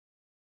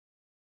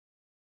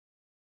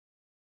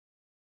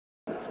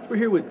We're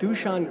here with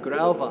Dusan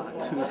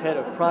Graovac, who's head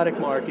of product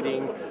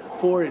marketing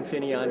for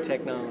Infineon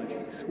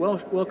Technologies.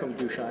 Welcome,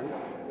 Dusan.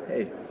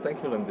 Hey,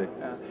 thank you, Lindsay.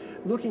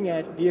 Looking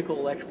at vehicle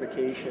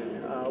electrification,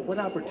 what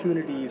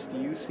opportunities do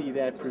you see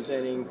that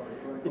presenting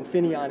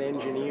Infineon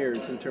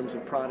engineers in terms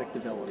of product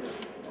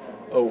development?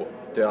 Oh,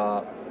 there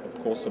are,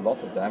 of course, a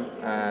lot of them,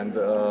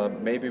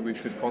 and maybe we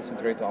should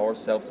concentrate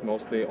ourselves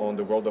mostly on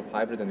the world of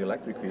hybrid and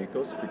electric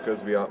vehicles,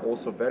 because we are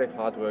also very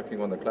hard working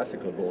on the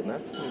classical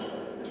roadmaps.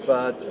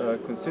 But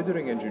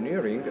considering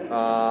engineering,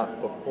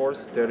 of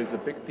course, there is a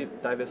big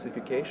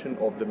diversification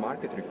of the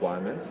market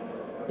requirements,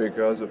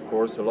 because of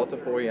course a lot of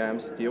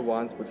OEMs, tier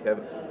ones,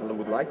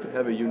 would like to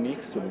have a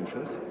unique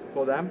solutions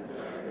for them,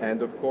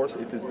 and of course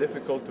it is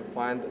difficult to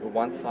find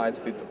one size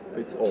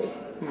fits all.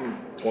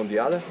 On the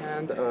other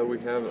hand, we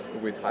have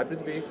with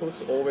hybrid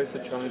vehicles always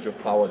a challenge of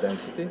power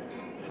density.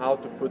 How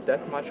to put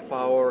that much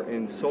power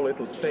in so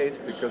little space,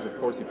 because of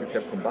course if you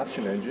have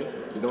combustion engine,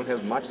 you don't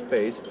have much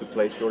space to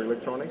place your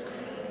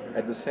electronics.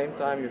 At the same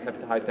time, you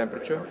have the high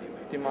temperature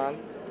demand,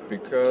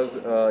 because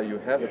you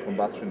have a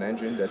combustion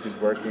engine that is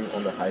working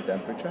on the high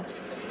temperature.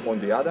 On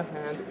the other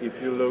hand, if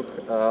you look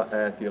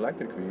at the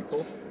electric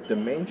vehicle, the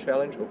main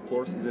challenge, of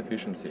course, is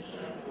efficiency.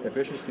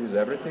 Efficiency is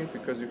everything,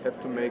 because you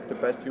have to make the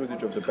best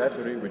usage of the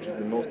battery, which is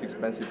the most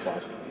expensive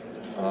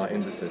part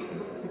in the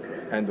system.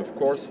 And of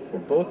course, for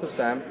both of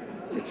them,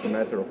 it's a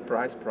matter of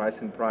price,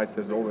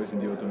 as always in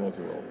the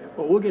automotive world.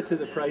 Well, we'll get to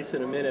the price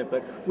in a minute,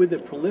 but with the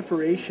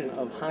proliferation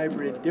of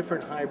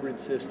different hybrid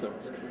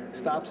systems,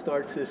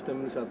 stop-start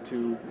systems up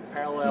to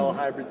parallel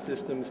hybrid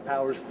systems,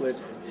 power split,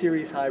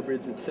 series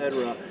hybrids,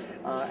 etc.,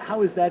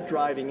 how is that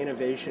driving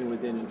innovation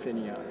within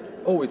Infineon?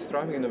 Oh, it's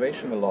driving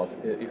innovation a lot.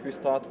 If we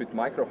start with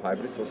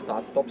micro-hybrids or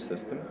start-stop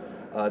system,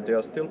 they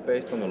are still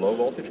based on the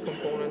low-voltage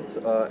components,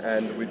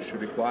 and which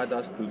required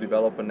us to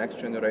develop a next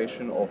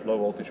generation of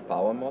low-voltage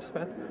power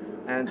MOSFET.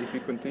 And if we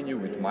continue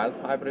with mild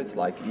hybrids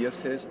like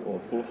e-assist, or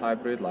full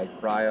hybrid like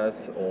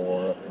Prius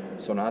or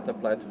Sonata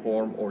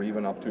platform, or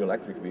even up to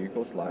electric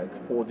vehicles like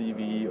Ford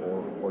EV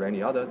or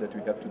any other that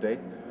we have today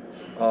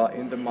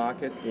in the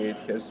market, it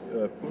has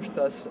pushed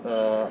us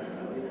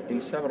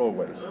in several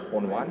ways.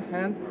 On one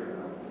hand,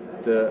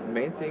 the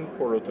main thing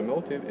for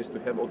automotive is to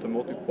have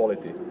automotive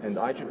quality, and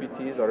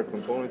IGBTs are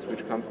components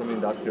which come from the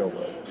industrial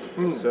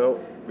world. So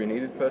we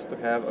needed first to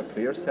have a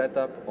clear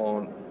setup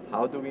on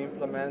how do we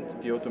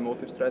implement the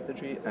automotive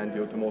strategy and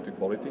the automotive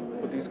quality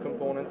for these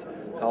components,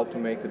 how to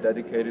make a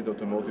dedicated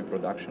automotive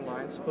production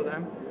lines for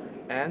them,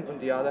 and on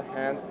the other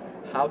hand,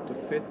 how to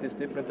fit these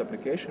different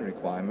application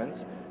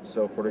requirements.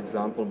 So for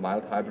example,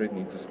 mild hybrid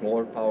needs a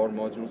smaller power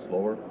modules,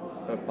 lower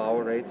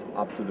power rates,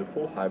 up to the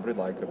full hybrid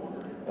like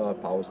a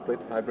power split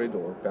hybrid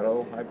or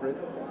parallel hybrid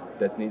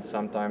that needs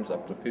sometimes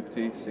up to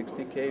 50,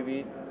 60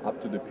 kV, up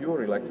to the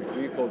pure electric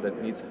vehicle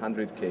that needs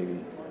 100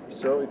 kV.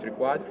 So it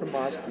required from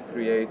us to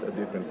create a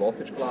different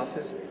voltage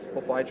classes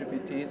of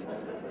IGBTs,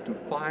 to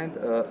find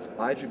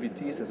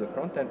IGBTs as a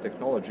front-end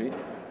technology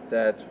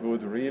that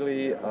would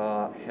really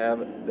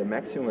have the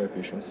maximum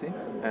efficiency,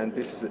 and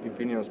this is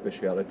Infineon's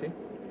specialty,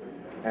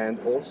 and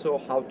also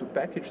how to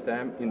package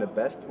them in the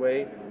best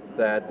way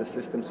that the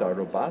systems are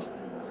robust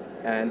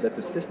and that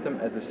the system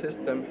as a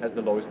system has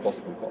the lowest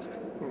possible cost.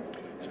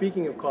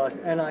 Speaking of cost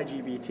and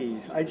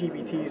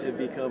IGBTs have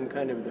become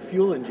kind of the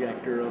fuel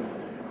injector of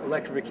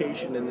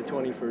electrification in the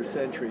 21st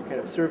century, kind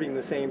of serving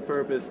the same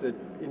purpose that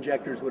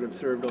injectors would have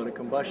served on a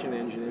combustion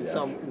engine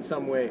in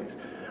some ways.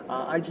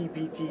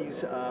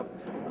 IGBTs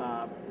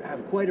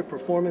have quite a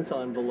performance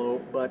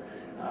envelope, but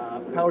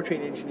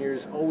powertrain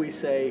engineers always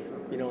say,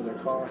 you know, they're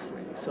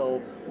costly. So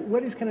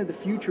what is kind of the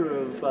future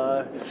of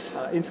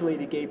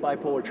insulated gate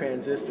bipolar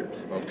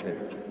transistors? Okay.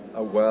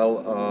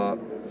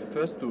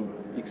 First to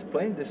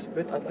explain this a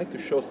bit, I'd like to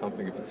show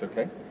something, if it's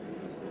okay.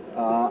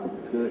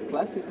 The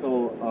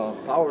classical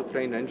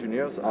powertrain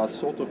engineers are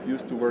sort of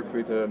used to work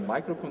with a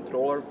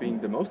microcontroller being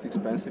the most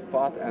expensive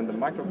part, and the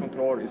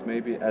microcontroller is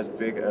maybe as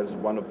big as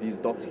one of these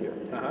dots here.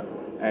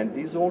 And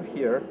these all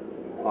here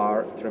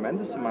are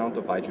tremendous amount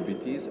of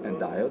IGBTs and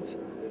diodes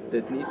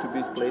that need to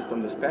be placed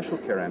on the special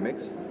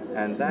ceramics,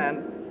 and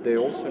then they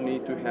also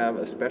need to have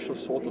a special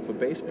sort of a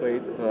base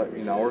plate,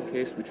 in our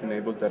case, which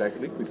enables direct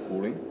liquid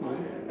cooling.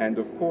 And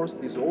of course,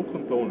 these all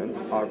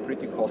components are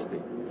pretty costly.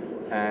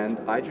 And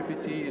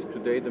IGBT is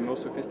today the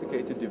most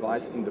sophisticated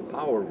device in the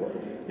power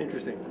world.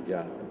 Interesting.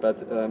 Yeah,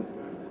 but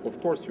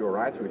of course you're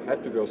right, we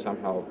have to go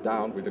somehow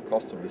down with the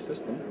cost of the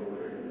system.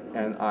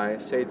 And I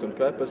say it on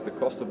purpose, the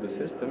cost of the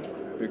system,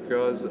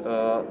 because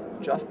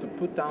just to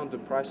put down the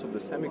price of the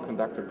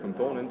semiconductor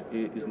component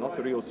is not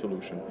a real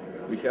solution.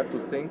 We have to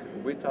think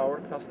with our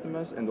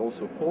customers and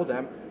also for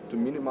them to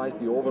minimize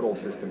the overall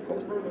system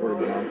cost. For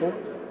example,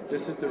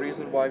 this is the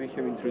reason why we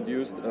have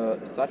introduced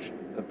such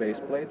a base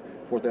plate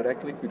for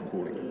direct liquid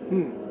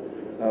cooling,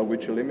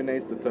 which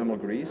eliminates the thermal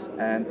grease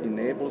and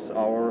enables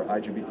our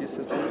IGBT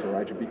systems or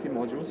IGBT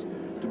modules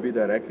to be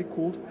directly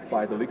cooled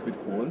by the liquid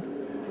coolant.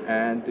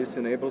 And this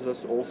enables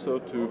us also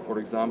to, for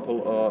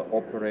example,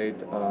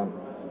 operate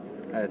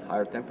at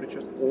higher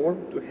temperatures, or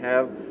to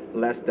have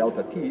less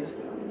delta T's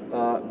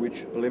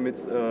which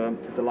limits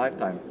the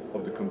lifetime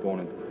of the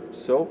component.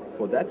 So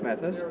for that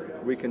matters,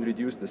 we can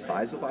reduce the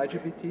size of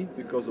IGBT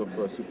because of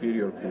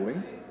superior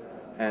cooling,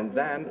 and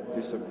then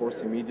this of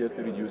course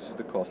immediately reduces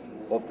the cost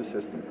of the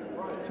system.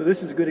 So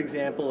this is a good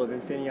example of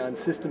Infineon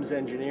systems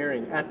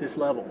engineering at this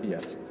level.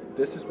 Yes,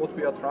 this is what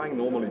we are trying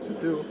normally to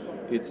do.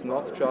 It's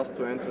not just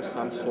to enter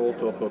some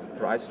sort of a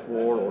price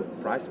war or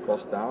price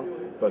cost down,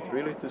 but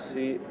really to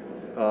see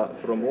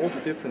from all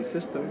the different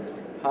systems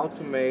how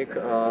to make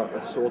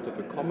a sort of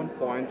a common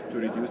point to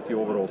reduce the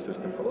overall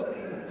system cost.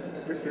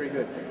 Very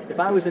good. If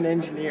I was an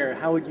engineer,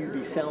 how would you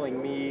be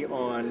selling me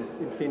on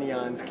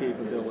Infineon's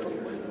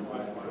capabilities?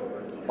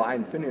 Buy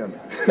Infineon.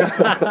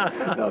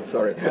 No,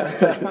 sorry.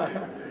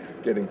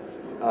 Kidding.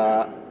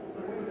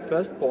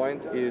 First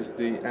point is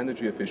the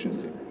energy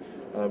efficiency.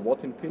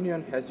 What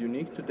Infineon has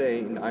unique today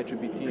in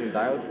IGBT and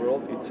diode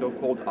world, it's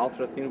so-called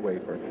ultra-thin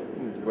wafer,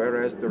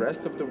 whereas the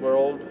rest of the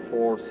world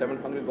for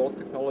 700 volts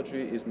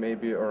technology is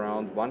maybe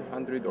around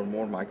 100 or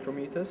more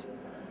micrometers.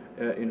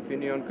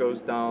 Infineon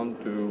goes down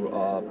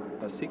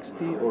to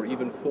 60 or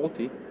even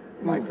 40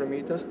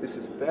 micrometers. This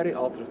is very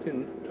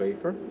ultra-thin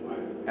wafer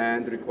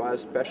and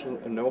requires special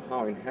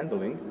know-how in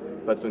handling,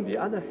 but on the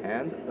other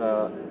hand,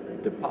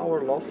 the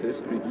power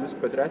losses reduce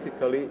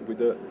quadratically with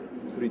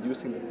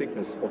reducing the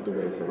thickness of the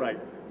wafer. Right.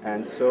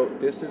 And so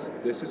this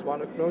is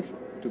one approach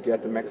to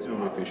get the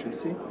maximum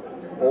efficiency.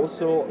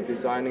 Also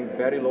designing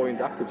very low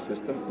inductive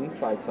system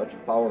inside such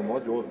power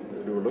module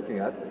that we were looking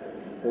at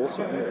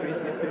also increase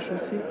the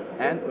efficiency.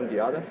 And on the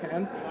other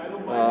hand,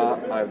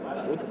 I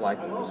would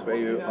like to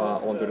persuade you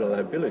on the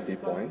reliability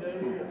point,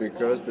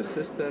 because the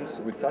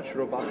systems with such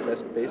robust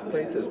base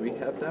plates as we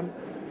have them,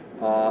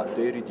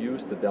 they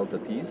reduce the delta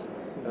T's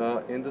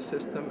in the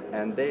system,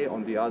 and they,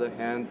 on the other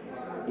hand,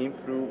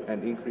 improve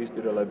and increase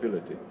the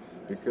reliability.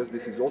 Because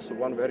this is also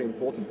one very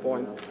important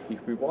point.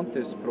 If we want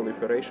this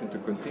proliferation to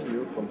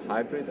continue from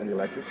hybrid and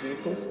electric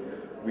vehicles,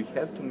 we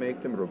have to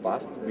make them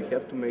robust, we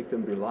have to make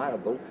them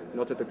reliable,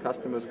 not that the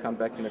customers come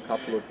back in a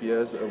couple of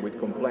years with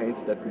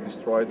complaints that we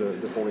destroy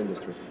the whole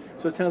industry.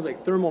 So it sounds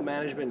like thermal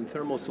management and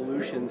thermal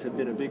solutions have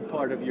been a big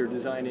part of your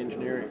design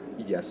engineering.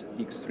 Yes,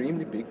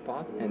 extremely big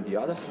part, and the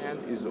other hand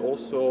is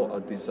also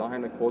a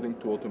design according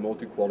to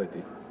automotive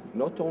quality.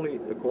 Not only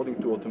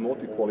according to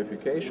automotive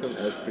qualification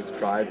as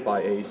prescribed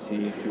by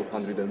AC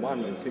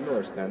 201 and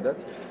similar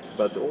standards,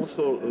 but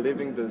also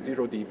living the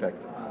zero defect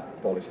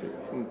policy.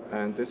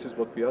 And this is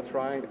what we are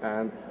trying,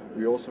 and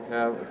we also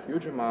have a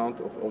huge amount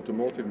of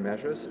automotive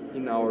measures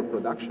in our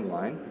production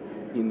line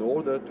in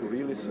order to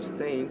really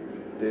sustain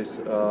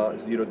this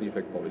zero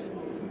defect policy.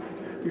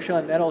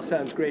 Dusan, that all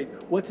sounds great.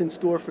 What's in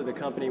store for the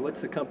company?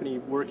 What's the company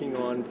working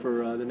on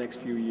for the next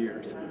few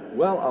years?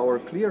 Well, our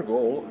clear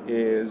goal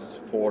is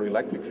for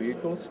electric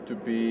vehicles to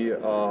be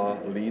a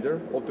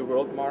leader of the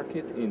world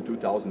market in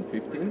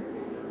 2015,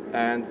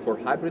 and for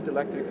hybrid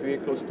electric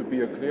vehicles to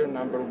be a clear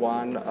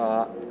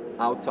 #1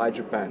 outside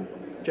Japan.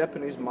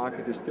 Japanese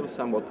market is still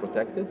somewhat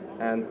protected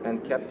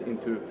and kept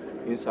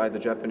inside the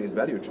Japanese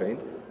value chain.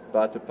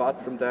 But apart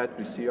from that,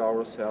 we see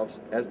ourselves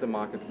as the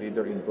market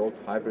leader in both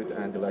hybrid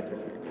and electric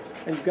vehicles.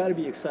 And you've got to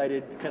be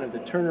excited, kind of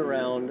the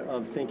turnaround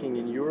of thinking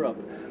in Europe.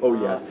 Oh,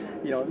 yes.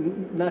 You know,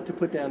 not to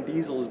put down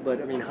diesels,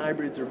 but I mean,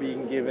 hybrids are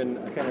being given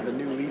a kind of a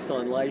new lease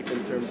on life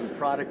in terms of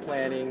product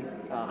planning,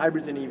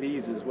 hybrids and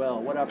EVs as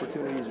well. What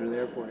opportunities are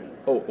there for you?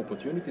 Oh,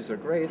 opportunities are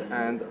great,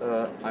 and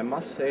I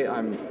must say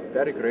I'm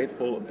very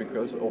grateful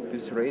because of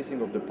this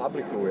raising of the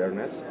public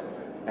awareness.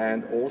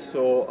 And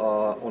also,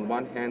 on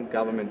one hand,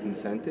 government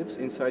incentives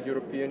inside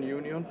European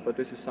Union, but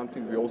this is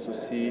something we also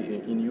see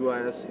in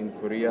US, in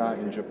Korea,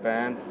 in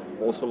Japan,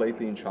 also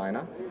lately in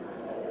China,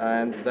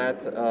 and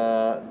that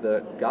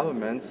the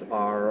governments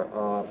are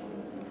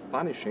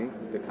punishing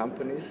the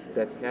companies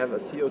that have a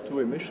CO2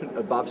 emission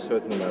above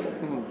certain level.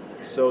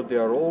 So they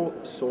are all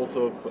sort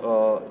of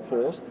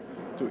forced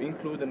to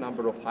include a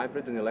number of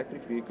hybrid and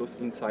electric vehicles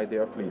inside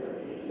their fleet.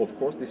 Of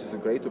course, this is a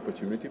great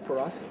opportunity for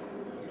us,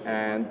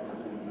 and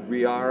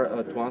we are,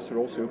 to answer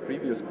also your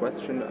previous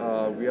question,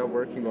 we are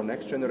working on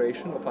next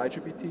generation of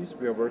IGBTs.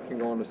 We are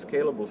working on a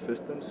scalable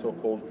system,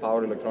 so-called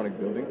power electronic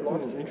building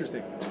blocks.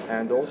 Interesting.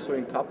 And also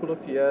in a couple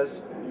of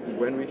years,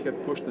 when we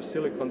have pushed the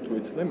silicon to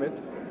its limit,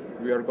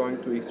 we are going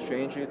to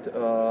exchange it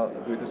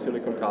with a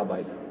silicon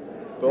carbide,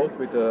 both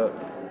with a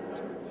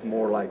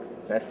more like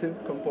passive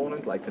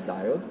component, like a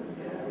diode,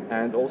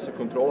 and also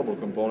controllable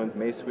component,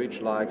 may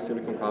switch like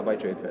silicon carbide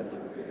JFETs.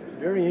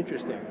 Very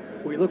interesting.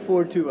 We look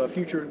forward to a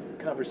future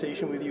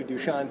conversation with you,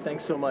 Dusan.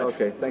 Thanks so much.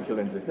 Okay, thank you,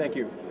 Lindsay. Thank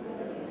you.